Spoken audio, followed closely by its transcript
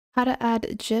How to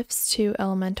add GIFs to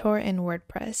Elementor in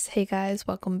WordPress. Hey guys,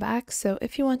 welcome back. So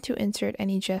if you want to insert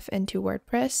any GIF into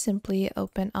WordPress, simply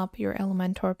open up your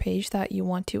Elementor page that you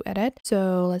want to edit.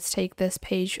 So let's take this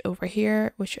page over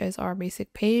here, which is our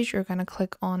basic page. You're going to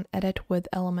click on Edit with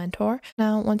Elementor.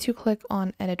 Now, once you click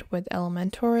on Edit with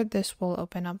Elementor, this will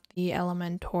open up the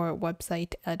Elementor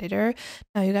website editor.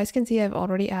 Now you guys can see I've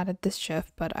already added this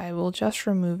GIF, but I will just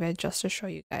remove it just to show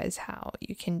you guys how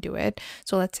you can do it.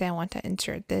 So let's say I want to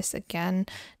insert this again.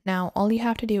 Now all you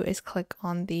have to do is click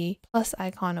on the plus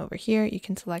icon over here. You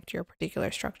can select your particular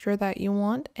structure that you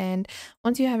want, and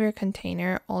once you have your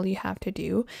container, all you have to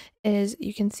do is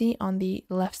you can see on the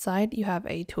left side you have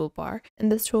a toolbar. In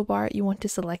this toolbar you want to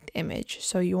select image.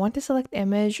 So you want to select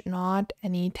image, not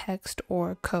any text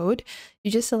or code. You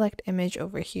just select image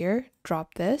over here,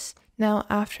 drop this. Now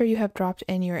after you have dropped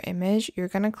in your image, you're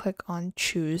going to click on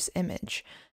choose image.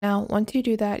 Now, once you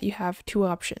do that, you have two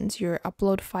options, your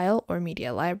upload file or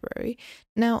media library.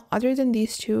 Now, other than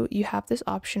these two, you have this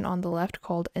option on the left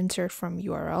called insert from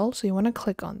URL. So you want to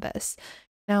click on this.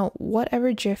 Now,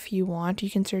 whatever GIF you want,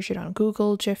 you can search it on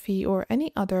Google, Giphy, or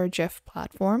any other GIF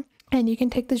platform. And you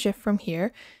can take the GIF from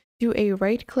here, do a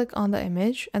right click on the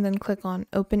image, and then click on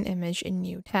open image in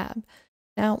new tab.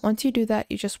 Now, once you do that,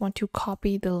 you just want to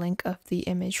copy the link of the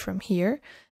image from here.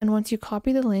 And once you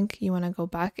copy the link, you want to go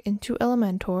back into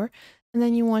Elementor, and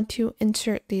then you want to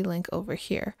insert the link over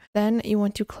here. Then you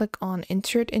want to click on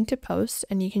insert into post,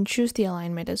 and you can choose the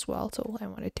alignment as well. So I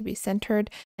want it to be centered,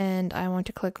 and I want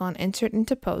to click on insert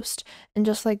into post. And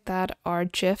just like that, our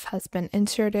GIF has been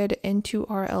inserted into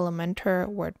our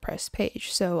Elementor WordPress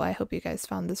page. So I hope you guys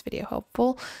found this video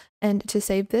helpful. And to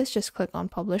save this, just click on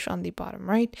publish on the bottom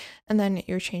right, and then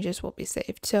your changes will be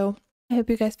saved. So I hope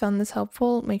you guys found this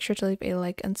helpful. Make sure to leave a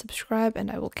like and subscribe,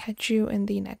 and I will catch you in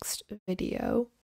the next video.